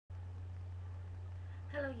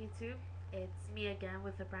Hello YouTube, it's me again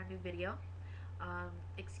with a brand new video.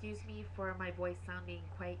 Excuse me for my voice sounding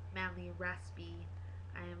quite manly and raspy.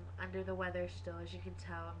 I am under the weather still, as you can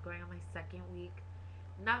tell. I'm going on my second week.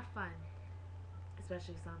 Not fun,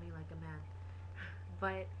 especially sounding like a man.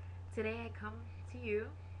 But today I come to you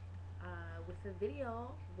with a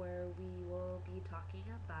video where we will be talking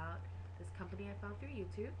about this company I found through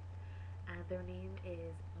YouTube. And their name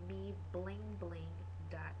is meBlingBling.com.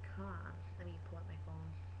 Let me pull up my phone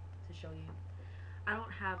to show you. I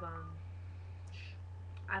don't have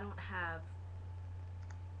I don't have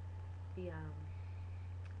the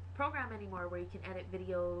program anymore where you can edit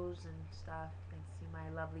videos and stuff. Thanks to my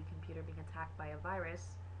lovely computer being attacked by a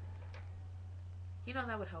virus. You know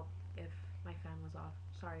that would help if my fan was off.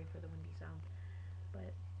 Sorry for the windy sound.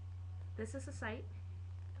 But this is a site.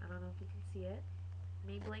 I don't know if you can see it.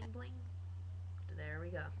 Me bling bling. There we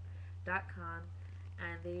go. .com,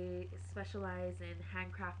 and they specialize in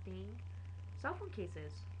handcrafting cell phone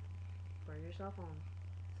cases for your cell phone.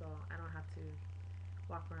 So I don't have to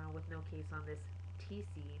walk around with no case on this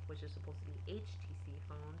TC, which is supposed to be HTC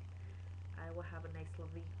phone. I will have a nice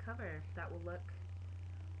lovely cover that will look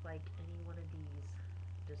like any one of these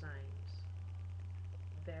designs.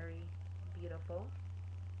 Very beautiful.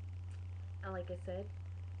 And like I said,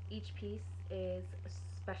 each piece is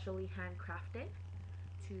specially handcrafted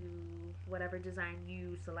to whatever design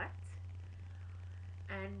you select.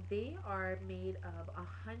 And they are made of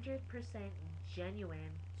 100%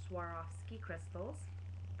 genuine Swarovski crystals,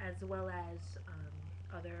 as well as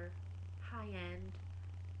other high-end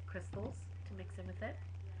crystals to mix in with it.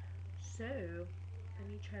 So let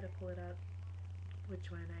me try to pull it up,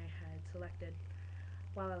 which one I had selected.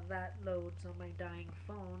 While that loads on my dying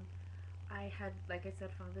phone, I had, like I said,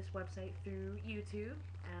 found this website through YouTube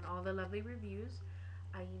and all the lovely reviews.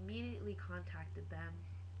 I immediately contacted them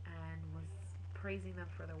and was praising them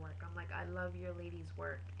for their work. I'm like, I love your ladies'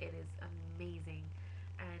 work. It is amazing.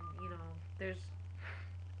 And, there's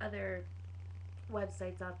other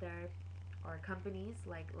websites out there or companies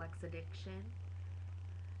like Lex Addiction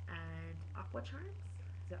and Aqua Charms.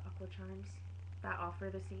 Is it Aqua Charms? That offer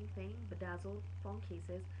the same thing, bedazzled phone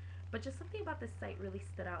cases. But just something about this site really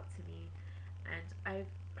stood out to me. And I've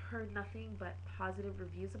heard nothing but positive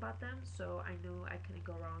reviews about them, so I knew I couldn't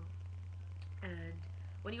go wrong. And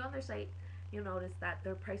when you go on their site, you'll notice that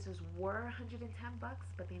their prices were 110 bucks,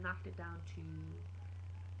 but they knocked it down to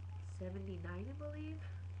 79, I believe.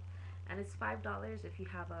 And it's $5 if you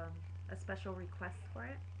have a special request for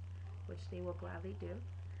it, which they will gladly do.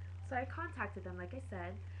 So I contacted them, like I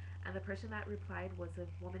said, and the person that replied was a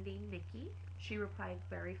woman named Nikki. She replied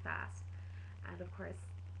very fast. And of course,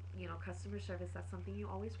 customer service, that's something you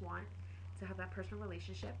always want, to have that personal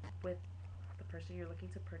relationship with the person you're looking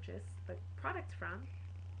to purchase the product from.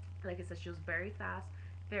 Like I said, she was very fast,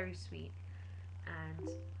 very sweet, and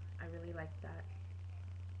I really liked that.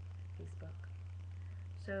 Facebook.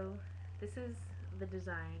 So this is the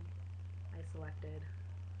design I selected.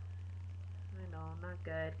 I know, not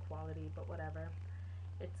good quality, but whatever.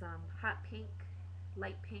 It's hot pink,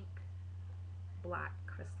 light pink, black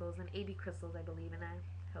crystals, and AB crystals, I believe, in a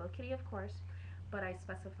Hello Kitty, of course. But I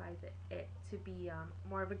specified it to be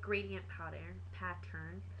more of a gradient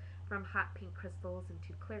pattern from hot pink crystals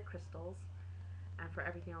into clear crystals, and for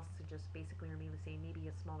everything else to just basically remain the same. Maybe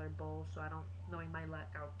a smaller bowl, so I don't, knowing my luck,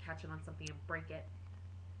 I'll catch it on something and break it.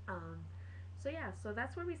 Um, so yeah, so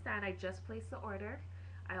that's where we stand. I just placed the order.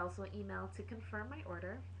 I also emailed to confirm my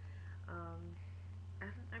order. Um,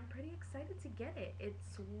 and I'm pretty excited to get it.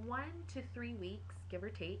 It's 1 to 3 weeks, give or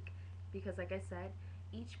take, because like I said,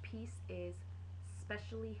 each piece is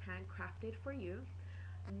specially handcrafted for you.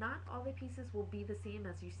 Not all the pieces will be the same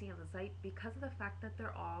as you see on the site because of the fact that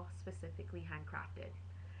they're all specifically handcrafted.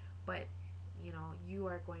 But you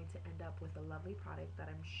are going to end up with a lovely product that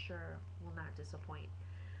I'm sure will not disappoint.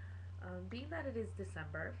 Being that it is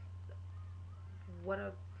December, what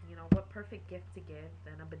perfect gift to give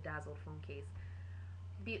than a bedazzled phone case.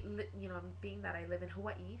 Being that I live in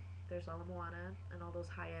Hawaii, there's Ala Moana and all those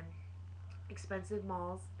high-end expensive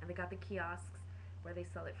malls, and they got the kiosks where they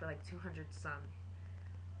sell it for like 200 some.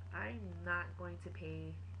 I'm not going to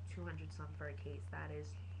pay 200 some for a case. That is,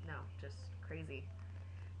 no, just crazy.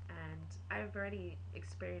 And I've already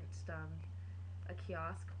experienced a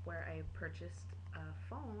kiosk where I purchased a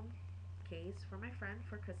phone case for my friend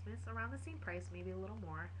for Christmas around the same price, maybe a little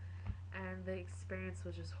more. And the experience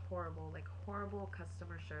was just horrible, like horrible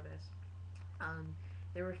customer service. Um,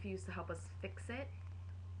 they refused to help us fix it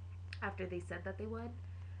after they said that they would,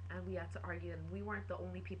 and we had to argue. And we weren't the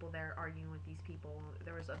only people there arguing with these people.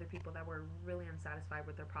 There was other people that were really unsatisfied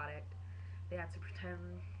with their product. They had to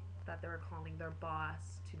pretend that they were calling their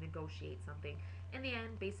boss to negotiate something. In the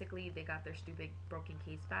end, basically, they got their stupid broken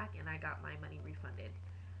case back and I got my money refunded.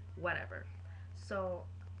 Whatever. So,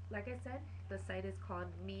 like I said, the site is called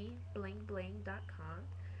meBlingBling.com.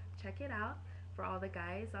 Check it out. For all the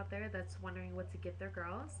guys out there that's wondering what to get their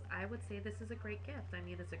girls, I would say this is a great gift. I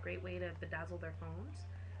mean, it's a great way to bedazzle their phones.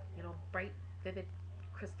 You know, bright, vivid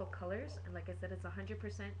crystal colors. And like I said, it's 100%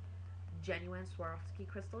 genuine Swarovski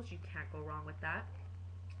crystals. You can't go wrong with that.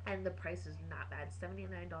 And the price is not bad,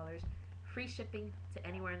 $79. Free shipping to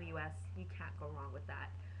anywhere in the US. You can't go wrong with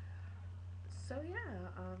that. So yeah,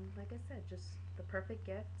 like I said, just the perfect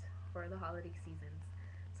gift for the holiday seasons.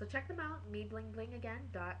 So check them out,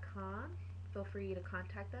 meBlingBlingAgain.com. Feel free to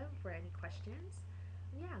contact them for any questions.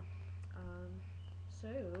 Yeah. Um, so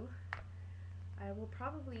I will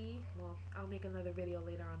probably, well, I'll make another video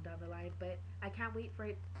later on down the line, but I can't wait for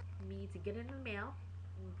me to get it in the mail,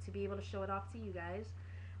 to be able to show it off to you guys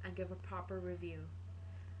and give a proper review.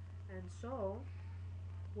 And so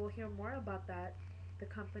we'll hear more about that, the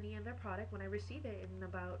company and their product, when I receive it in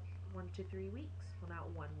about 1 to 3 weeks. Well, not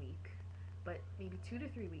 1 week, but maybe 2 to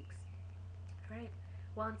 3 weeks. All right.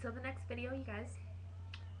 Well, until the next video, you guys.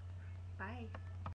 Bye.